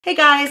Hey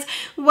guys,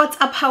 what's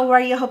up? How are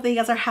you? I hope that you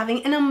guys are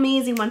having an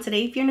amazing one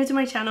today. If you're new to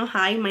my channel,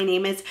 hi, my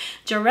name is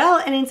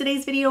Jarrell, and in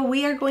today's video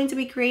we are going to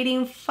be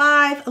creating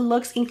 5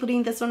 looks,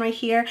 including this one right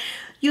here,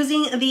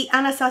 using the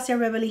Anastasia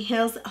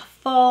Beverlyhills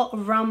Fall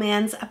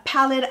Romance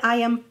palette. I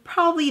am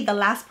probably the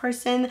last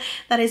person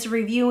that is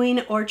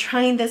reviewing or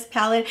trying this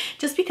palette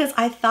just because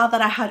I thought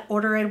that I had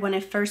ordered it when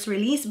it first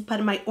released,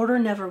 but my order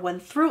never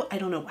went through. I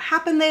don't know what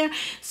happened there,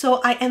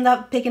 so I ended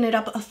up picking it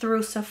up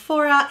through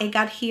Sephora. It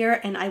got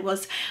here and I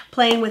was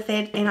playing with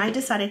it and I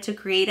decided to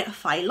create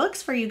 5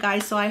 looks for you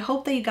guys. So I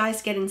hope that you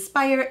guys get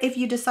inspired if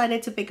you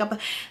decided to pick up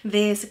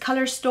this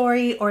color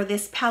story or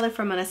this palette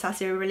from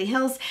Anastasia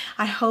Beverlyhills.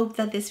 I hope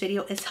that this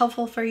video is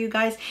helpful for you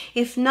guys.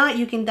 If not,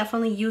 you can definitely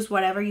use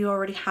whatever you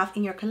already have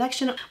in your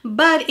collection.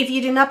 But if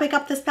you did not pick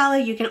up this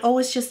palette, you can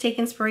always just take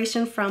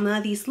inspiration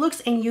from these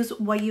looks and use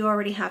what you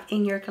already have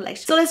in your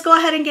collection. So let's go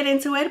ahead and get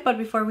into it. But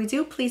before we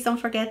do, please don't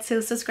forget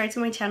to subscribe to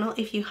my channel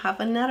if you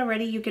haven't not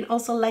already. You can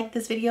also like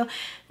this video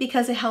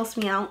because it helps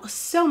me out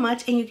so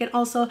much, and you can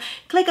also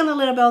click on the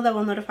little bell that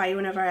will notify you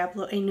whenever I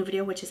upload a new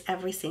video, which is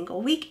every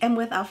single week. And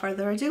without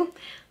further ado,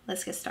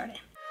 let's get started.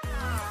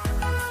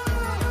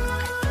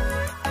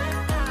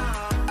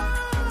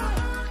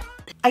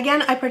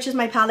 Again, I purchased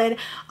my palette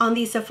on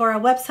the Sephora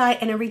website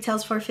and it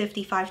retails for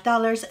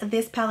 $55.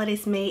 This palette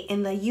is made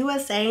in the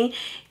USA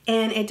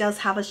and it does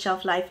have a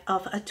shelf life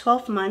of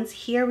 12 months.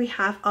 Here we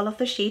have all of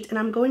the shades, and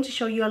I'm going to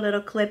show you a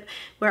little clip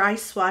where I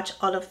swatch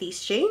all of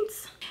these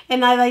shades. And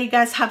now that you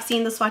guys have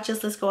seen the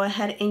swatches, let's go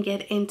ahead and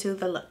get into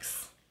the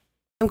looks.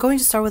 I'm going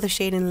to start with a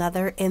shade in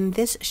Leather, and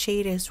this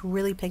shade is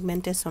really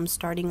pigmented, so I'm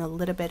starting a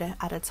little bit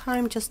at a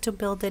time just to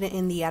build it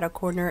in the outer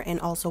corner and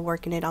also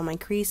working it on my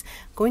crease.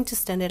 I'm going to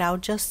stand it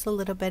out just a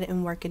little bit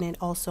and working it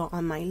also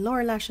on my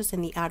lower lashes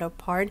in the outer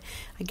part.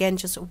 Again,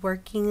 just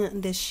working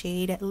this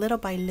shade little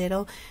by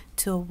little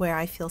to where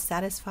I feel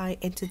satisfied.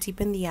 And to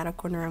deepen the outer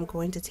corner, I'm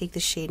going to take the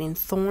shade in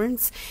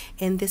Thorns,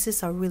 and this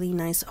is a really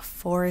nice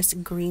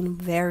forest green,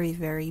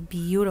 very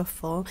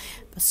beautiful,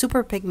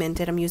 super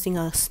pigmented. I'm using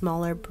a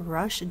smaller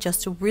brush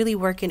just to really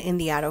work it in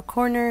the outer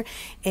corner,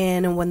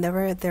 and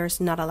whenever there's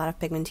not a lot of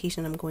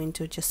pigmentation, I'm going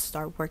to just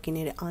start working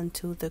it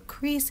onto the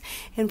crease.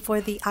 And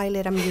for the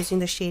eyelid, I'm using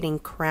the shade in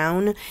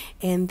Crown,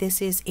 and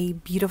this is a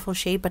beautiful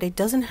shade, but it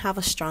doesn't have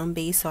a strong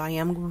base, so I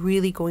am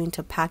really going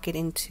to pack it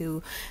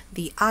into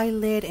the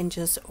eyelid and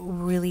just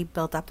really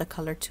build up the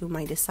color to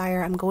my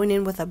desire. I'm going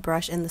in with a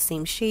brush in the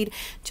same shade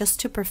just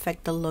to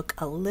perfect the look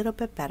a little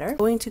bit better. I'm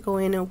going to go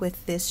in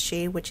with this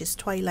shade, which is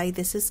Twilight.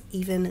 This is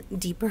even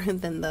deeper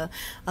than the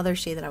other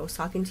shade that I was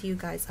talking to you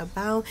guys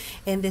about,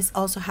 and this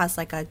also has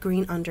like a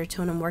green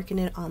undertone. I'm working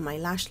it on my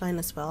lash line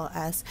as well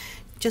as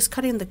just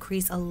cutting the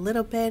crease a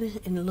little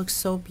bit, and it looks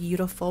so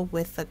beautiful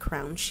with the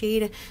Crown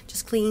shade.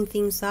 Just cleaning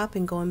things up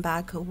and going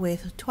back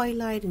with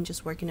Twilight and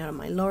just working out on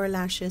my lower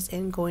lashes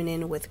and going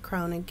in with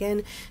Crown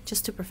again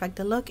just to perfect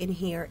the look. And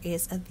here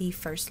is the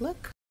first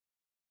look.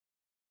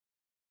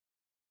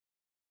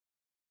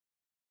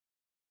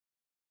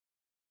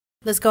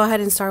 Let's go ahead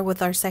and start with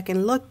our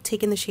second look,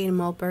 taking the shade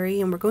Mulberry,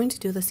 and we're going to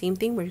do the same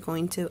thing. We're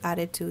going to add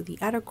it to the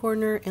outer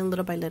corner and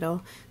little by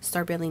little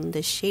start building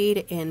the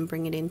shade and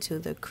bring it into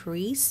the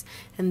crease.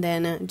 And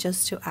then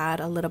just to add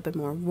a little bit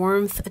more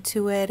warmth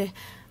to it,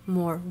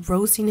 more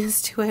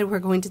rosiness to it, we're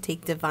going to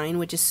take Divine,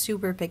 which is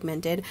super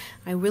pigmented.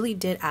 I really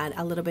did add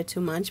a little bit too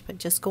much, but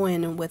just go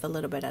in with a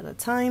little bit at a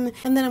time.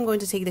 And then I'm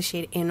going to take the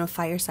shade in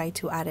Fireside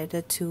to add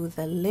it to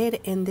the lid,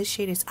 and this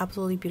shade is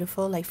absolutely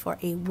beautiful, like for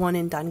a one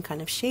and done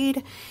kind of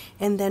shade.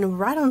 And then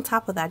right on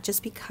top of that,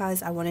 just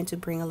because I wanted to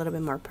bring a little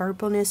bit more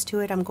purpleness to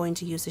it, I'm going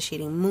to use the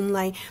shading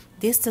Moonlight.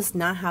 This does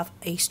not have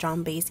a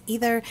strong base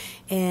either,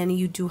 and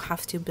you do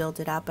have to build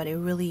it up, but it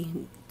really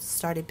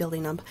started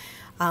building up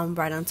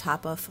right on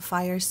top of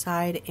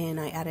Fireside, and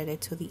I added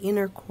it to the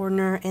inner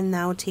corner. And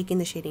now taking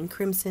the shading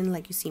Crimson,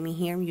 like you see me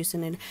here, I'm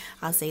using it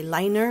as a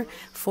liner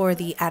for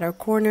the outer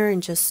corner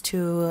and just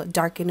to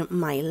darken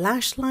my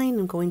lash line.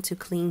 I'm going to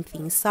clean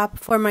things up.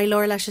 For my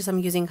lower lashes, I'm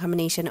using a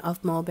combination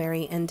of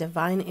Mulberry and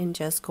Divine and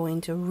just going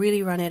to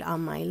really run it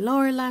on my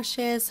lower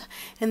lashes.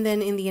 And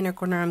then in the inner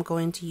corner, I'm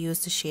going to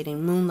use the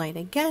shading Moonlight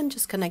again,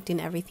 just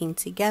connecting everything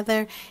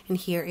together. And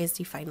here is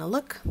the final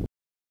look.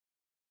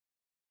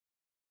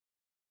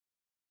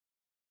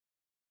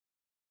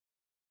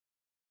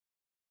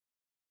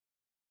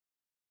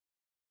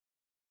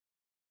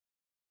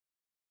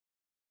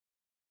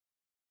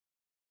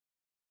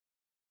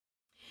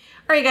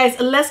 Alright guys,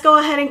 let's go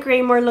ahead and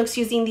create more looks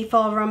using the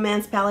Fall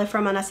Romance palette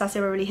from Anastasia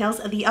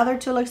Beverlyhills. The other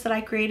 2 looks that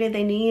I created,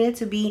 they needed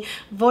to be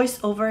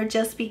voiceover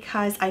just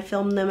because I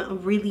filmed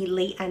them really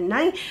late at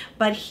night.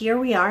 But here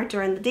we are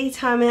during the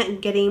daytime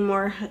getting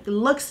more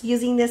looks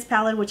using this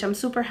palette, which I'm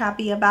super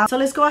happy about. So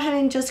let's go ahead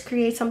and just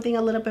create something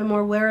a little bit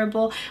more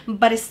wearable,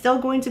 but it's still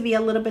going to be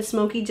a little bit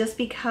smoky just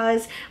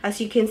because,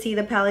 as you can see,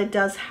 the palette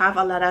does have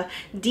a lot of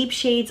deep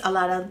shades, a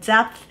lot of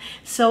depth.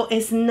 So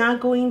it's not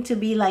going to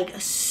be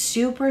like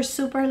super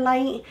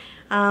light.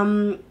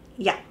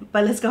 yeah,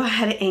 but let's go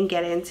ahead and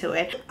get into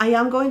it. I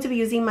am going to be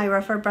using my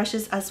rougher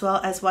brushes as well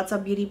as What's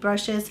Up Beauty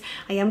brushes.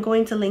 I am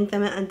going to link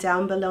them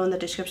down below in the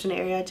description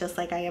area, just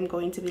like I am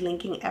going to be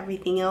linking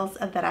everything else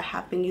that I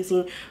have been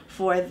using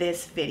for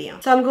this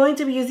video. So I'm going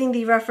to be using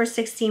the rougher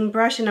 16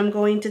 brush, and I'm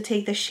going to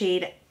take the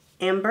shade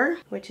Amber,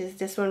 which is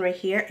this one right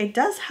here. It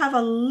does have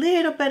a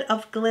little bit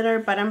of glitter,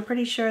 but I'm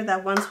pretty sure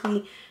that once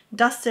we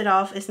dust it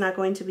off, it's not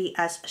going to be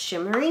as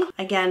shimmery.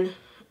 Again,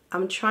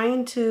 I'm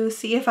trying to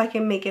see if I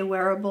can make it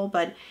wearable,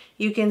 but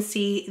you can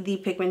see the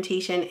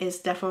pigmentation is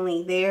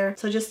definitely there.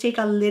 So just take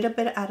a little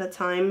bit at a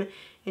time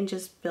and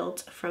just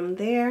build from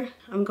there.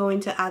 I'm going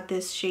to add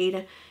this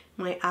shade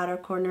my outer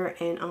corner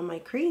and on my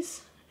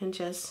crease, and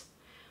just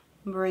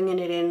bringing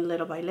it in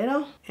little by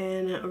little,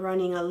 and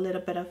running a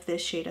little bit of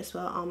this shade as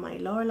well on my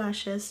lower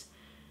lashes,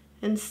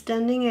 and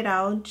extending it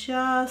out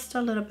just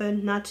a little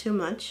bit, not too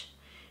much.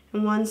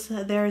 And once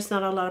there is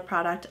not a lot of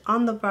product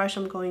on the brush,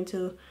 I'm going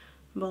to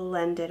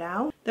blend it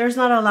out. There's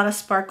not a lot of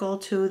sparkle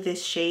to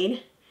this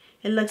shade.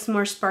 It looks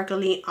more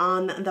sparkly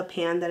on the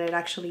pan than it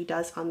actually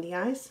does on the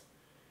eyes.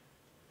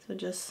 So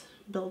just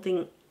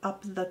building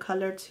up the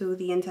color to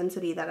the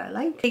intensity that I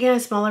like. Taking a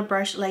smaller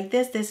brush like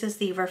this is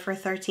the rougher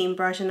 13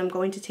 brush, and I'm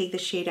going to take the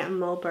shade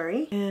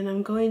Mulberry, and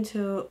I'm going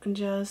to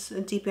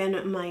just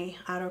deepen my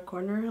outer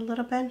corner a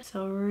little bit.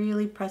 So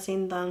really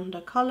pressing down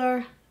the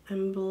color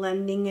and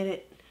blending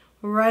it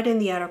right in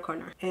the outer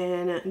corner,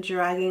 and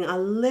dragging a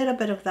little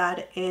bit of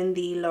that in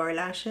the lower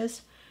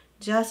lashes,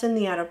 just in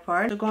the outer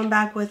part. So going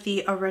back with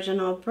the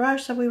original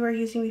brush that we were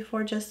using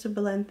before, just to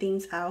blend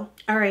things out.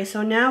 Alright,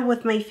 so now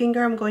with my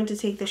finger, I'm going to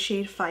take the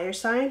shade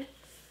Fireside,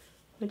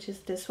 which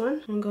is this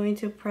one. I'm going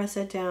to press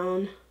it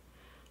down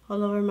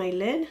all over my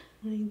lid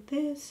like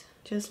this,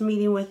 just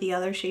meeting with the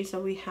other shades that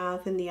we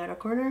have in the outer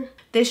corner.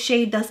 This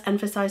shade does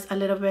emphasize a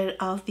little bit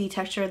of the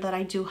texture that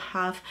I do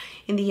have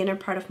in the inner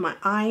part of my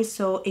eye.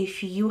 So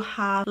if you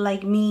have,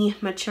 like me,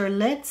 mature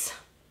lids,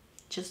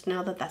 just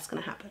know that that's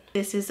gonna happen.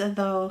 This is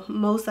the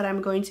most that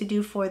I'm going to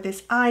do for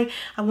this eye.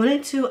 I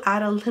wanted to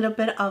add a little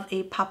bit of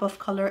a pop of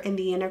color in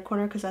the inner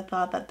corner because I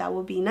thought that that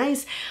would be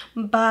nice,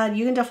 but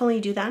you can definitely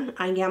do that.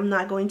 I am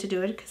not going to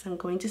do it because I'm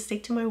going to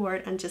stick to my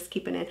word and just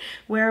keeping it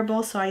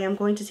wearable. So I am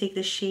going to take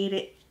the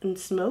shade in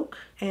Smoke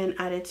and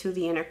add it to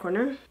the inner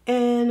corner,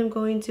 and I'm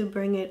going to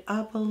bring it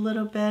up a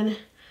little bit.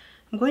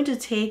 I'm going to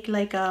take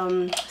like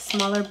a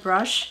smaller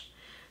brush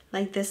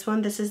like this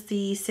one. This is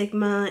the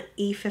Sigma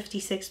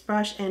E56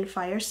 brush and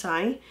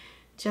Fireside,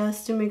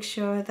 just to make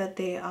sure that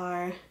they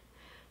are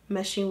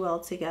meshing well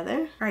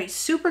together. All right,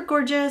 super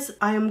gorgeous.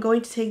 I am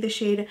going to take the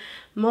shade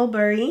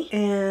Mulberry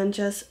and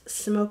just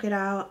smoke it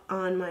out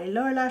on my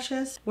lower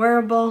lashes.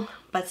 Wearable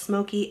but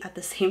smoky at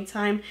the same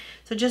time.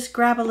 So just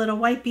grab a little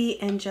wipey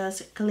and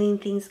just clean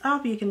things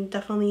up. You can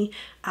definitely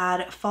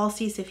add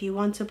falsies if you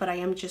want to, but I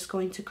am just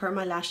going to curl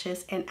my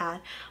lashes and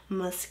add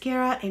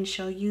mascara and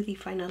show you the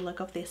final look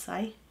of this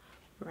eye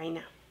right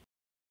now.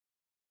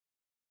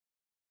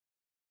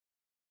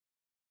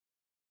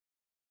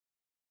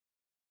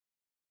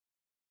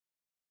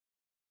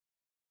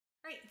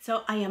 Right,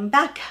 so I am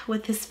back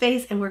with this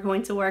face, and we're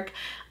going to work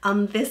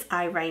on this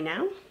eye right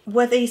now.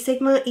 With a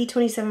Sigma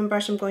E27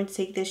 brush, I'm going to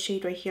take this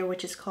shade right here,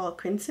 which is called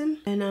Crimson,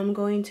 and I'm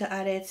going to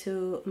add it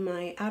to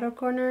my outer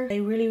corner,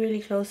 really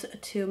close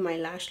to my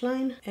lash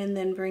line, and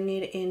then bring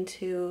it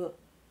into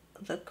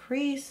the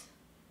crease,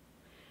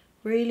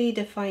 really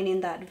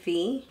defining that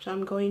V. So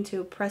I'm going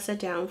to press it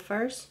down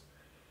first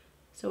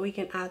so we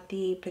can add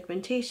the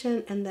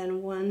pigmentation, and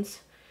then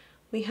once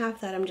we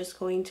have that, I'm just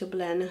going to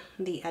blend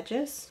the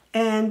edges.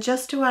 And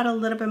just to add a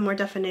little bit more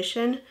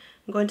definition,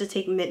 I'm going to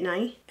take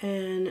Midnight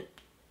and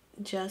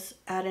just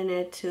adding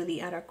it to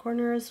the outer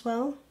corner as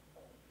well.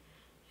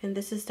 And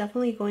this is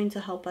definitely going to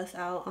help us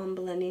out on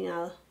blending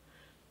out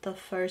the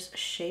first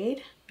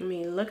shade. I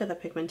mean, look at the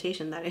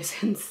pigmentation, that is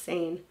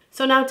insane.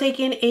 So now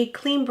taking a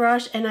clean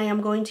brush, and I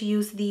am going to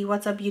use the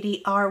What's Up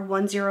Beauty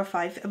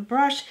R105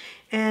 brush,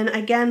 and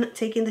again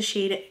taking the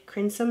shade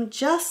Crimson,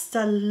 just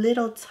a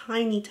little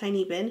tiny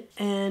bit,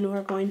 and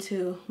we're going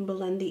to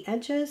blend the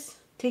edges,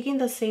 taking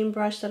the same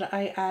brush that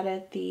I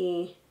added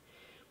the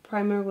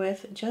primer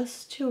with,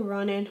 just to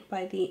run it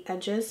by the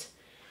edges,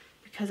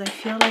 because I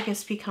feel like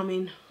it's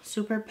becoming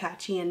super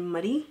patchy and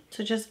muddy.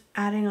 So just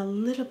adding a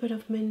little bit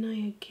of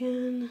Midnight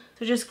again.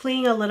 So just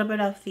cleaning a little bit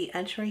of the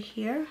edge right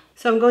here.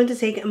 So I'm going to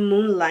take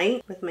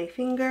Moonlight with my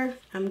finger.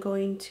 I'm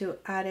going to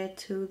add it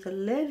to the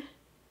lid.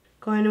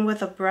 Going in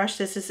with a brush.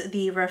 This is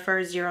the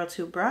Refer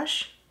 02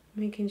 brush.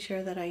 Making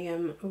sure that I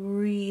am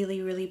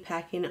really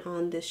packing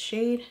on this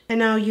shade. And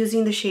now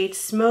using the shade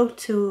Smoke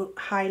to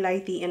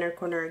highlight the inner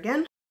corner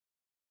again.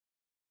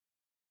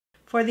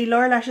 For the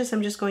lower lashes,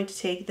 I'm just going to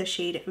take the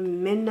shade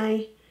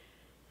Midnight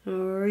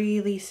and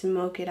really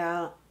smoke it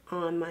out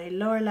on my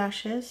lower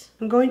lashes.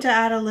 I'm going to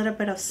add a little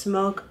bit of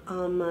smoke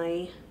on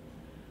my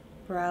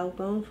brow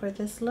bone for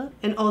this look,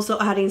 and also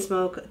adding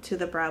smoke to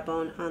the brow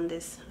bone on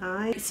this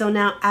eye. So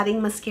now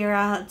adding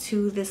mascara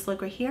to this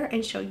look right here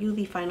and show you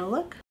the final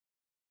look.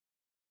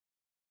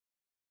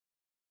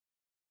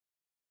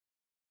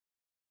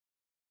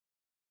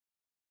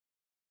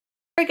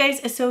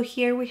 Alright guys, so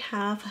here we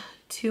have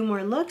two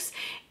more looks,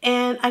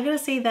 and I gotta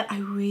say that I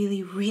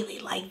really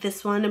like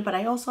this one, but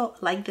I also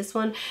like this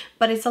one,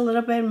 but it's a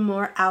little bit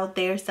more out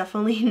there. It's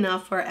definitely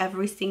not for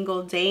every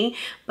single day,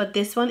 but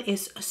this one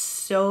is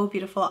so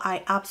beautiful.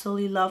 I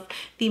absolutely love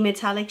the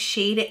metallic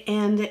shade,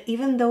 and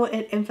even though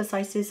it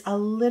emphasizes a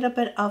little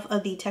bit of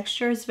the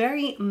texture, it's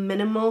very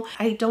minimal.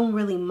 I don't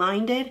really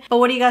mind it, but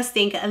what do you guys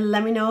think?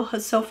 Let me know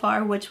so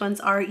far which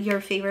ones are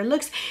your favorite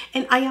looks.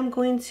 And I am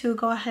going to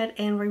go ahead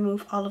and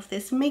remove all of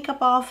this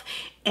makeup off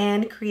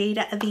and create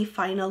the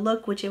final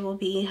look, which it will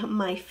be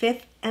my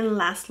fifth and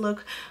last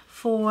look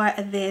for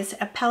this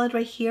palette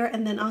right here,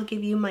 and then I'll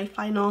give you my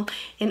final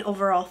and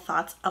overall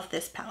thoughts of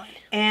this palette.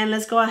 And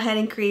let's go ahead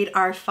and create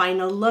our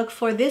final look.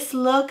 For this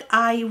look,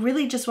 I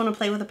really just want to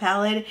play with the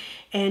palette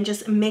and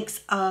just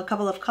mix a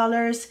couple of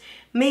colors.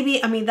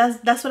 Maybe, I mean,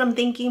 that's what I'm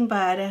thinking,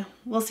 but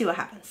we'll see what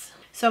happens.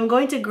 So I'm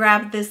going to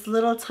grab this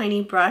little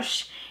tiny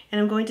brush,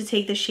 and I'm going to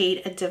take the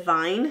shade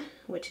Divine,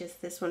 which is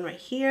this one right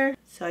here.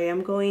 So I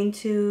am going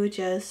to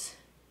just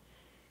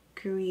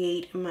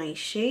create my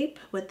shape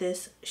with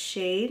this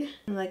shade,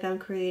 like I'm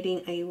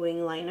creating a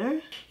wing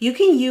liner. You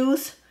can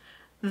use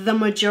the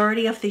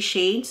majority of the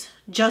shades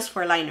just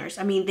for liners.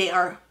 I mean, they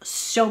are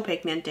so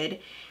pigmented.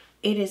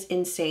 It is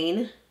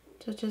insane.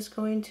 So just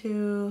going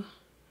to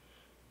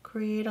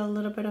create a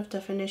little bit of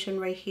definition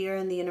right here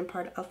in the inner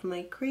part of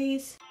my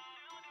crease.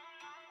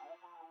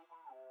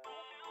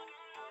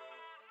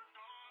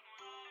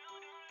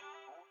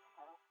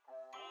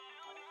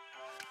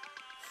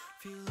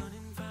 Feel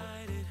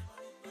uninvited,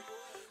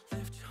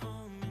 left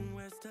home in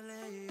West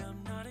LA,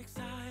 I'm not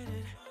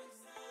excited,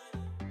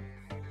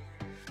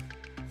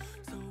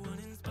 so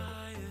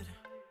uninspired,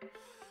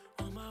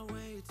 on my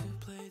way to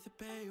play the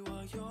bay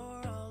while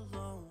you're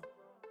alone.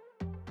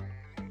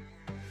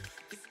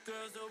 This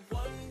girl's a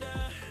wonder,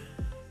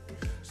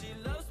 she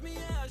loves me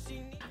as she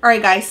needs. All right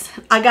guys,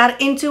 I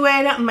got into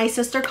it. My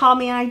sister called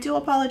me and I do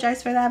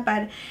apologize for that,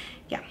 but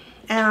yeah.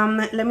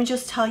 Let me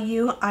just tell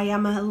you, I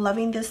am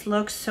loving this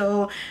look.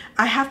 So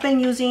I have been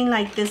using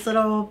like this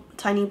little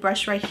tiny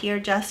brush right here,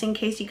 just in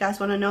case you guys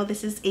want to know.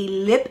 This is a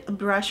lip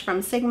brush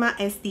from Sigma.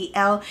 It's the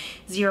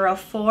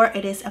L04.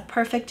 It is a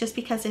perfect just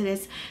because it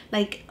is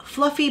like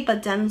fluffy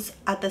but dense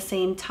at the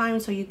same time,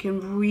 so you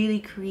can really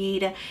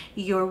create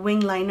your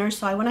wing liner.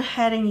 So I went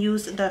ahead and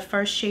used the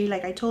first shade,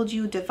 like I told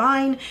you,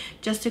 Divine,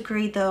 just to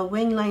create the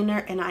wing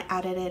liner, and I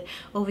added it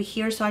over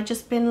here. So I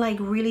just been like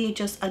really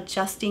just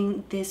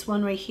adjusting this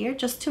one right here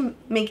just to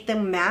make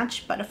them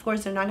match, but of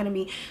course they're not going to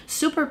be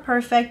super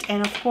perfect.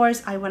 And of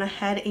course I went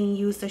ahead and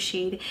used the shade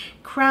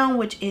Crown,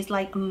 which is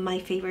like my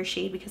favorite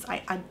shade because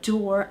I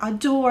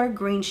adore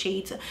green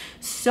shades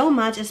so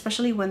much,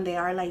 especially when they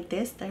are like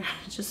this. They're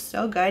just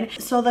so good.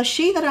 So the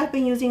shade that I've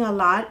been using a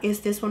lot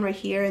is this one right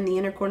here in the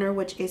inner corner,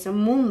 which is a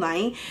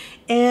Moonlight,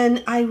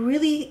 and I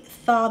really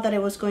thought that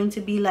it was going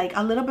to be like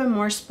a little bit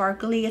more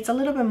sparkly. It's a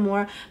little bit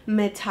more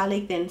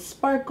metallic than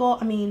sparkle.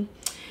 I mean,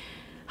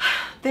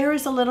 there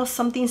is a little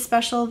something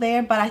special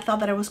there, but I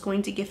thought that it was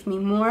going to give me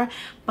more.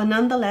 But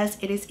nonetheless,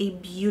 it is a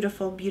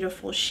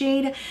beautiful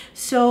shade.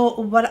 So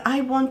what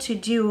I want to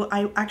do,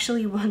 I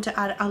actually want to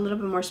add a little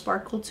bit more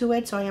sparkle to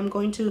it. So I am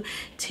going to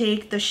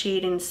take the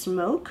shade in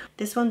Smoke.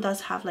 This one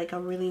does have like a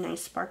really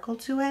nice sparkle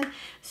to it.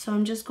 So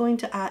I'm just going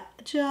to add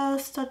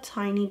just a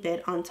tiny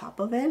bit on top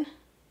of it.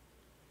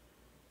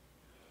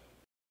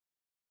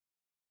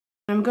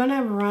 I'm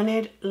gonna run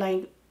it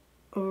like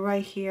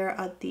right here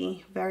at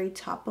the very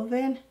top of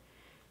it,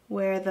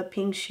 where the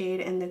pink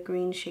shade and the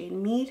green shade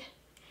meet,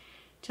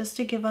 just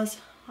to give us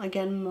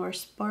again more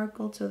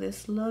sparkle to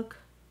this look.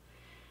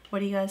 What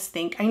do you guys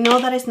think? I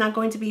know that it's not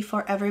going to be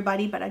for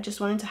everybody, but I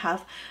just wanted to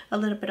have a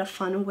little bit of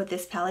fun with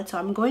this palette. So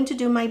I'm going to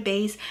do my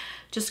base,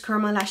 just curl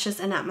my lashes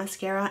and add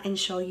mascara, and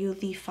show you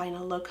the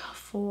final look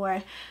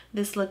for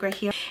this look right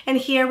here. And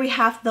here we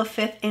have the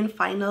fifth and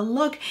final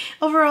look.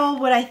 Overall,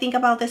 what I think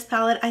about this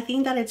palette, I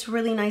think that it's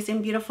really nice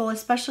and beautiful,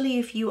 especially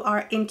if you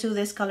are into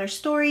this color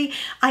story.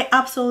 I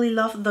absolutely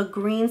love the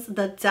greens.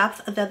 The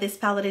depth that this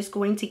palette is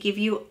going to give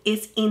you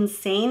is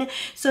insane.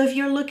 So if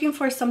you're looking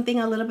for something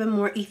a little bit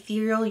more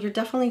ethereal, you're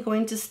definitely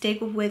going to stick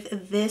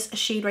with this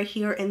shade right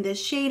here and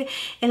this shade,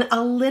 and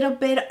a little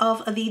bit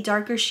of the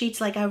darker shades,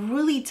 like a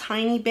really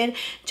tiny bit,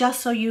 just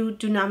so you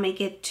do not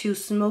make it too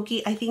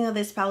smoky. I think that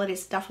this palette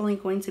is definitely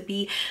going to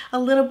be a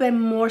little bit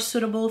more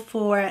suitable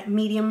for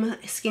medium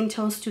skin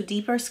tones to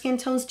deeper skin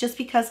tones, just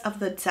because of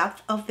the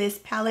depth of this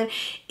palette.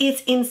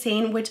 It's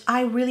insane, which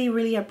I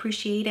really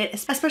appreciate it,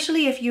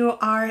 especially if you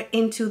are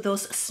into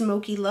those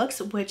smoky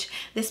looks, which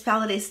this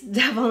palette is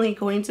definitely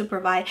going to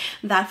provide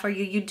that for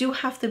you. You do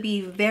have to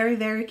be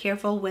very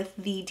careful with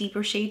the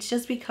deeper shades,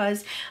 just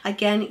because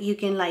again you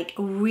can like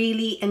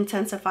really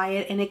intensify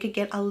it and it could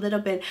get a little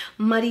bit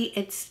muddy.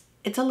 It's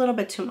a little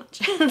bit too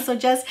much. So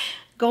just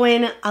go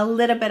in a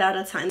little bit at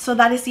a time. So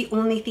that is the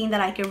only thing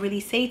that I can really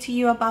say to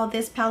you about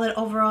this palette.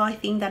 Overall, I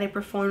think that it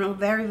performed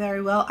very,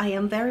 very well. I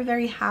am very,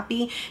 very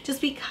happy,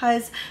 just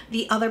because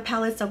the other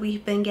palettes that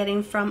we've been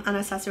getting from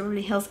Anastasia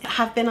Beverly Hills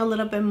have been a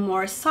little bit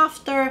more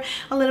softer,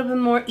 a little bit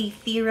more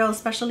ethereal,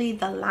 especially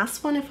the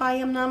last one, if I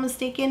am not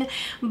mistaken.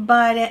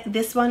 But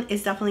this one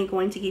is definitely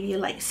going to give you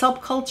like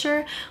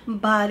subculture,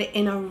 but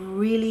in a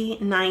really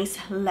nice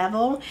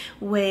level,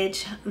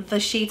 which the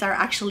shades are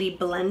actually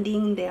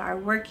blending. They are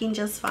working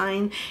just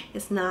fine.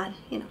 It's not,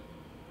 you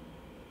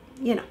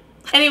know.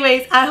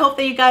 Anyways, I hope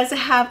that you guys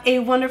have a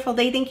wonderful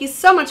day. Thank you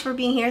so much for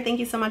being here. Thank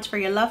you so much for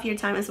your love, your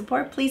time, and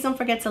support. Please don't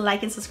forget to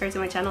like and subscribe to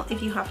my channel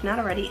if you have not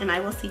already, and I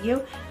will see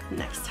you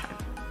next time.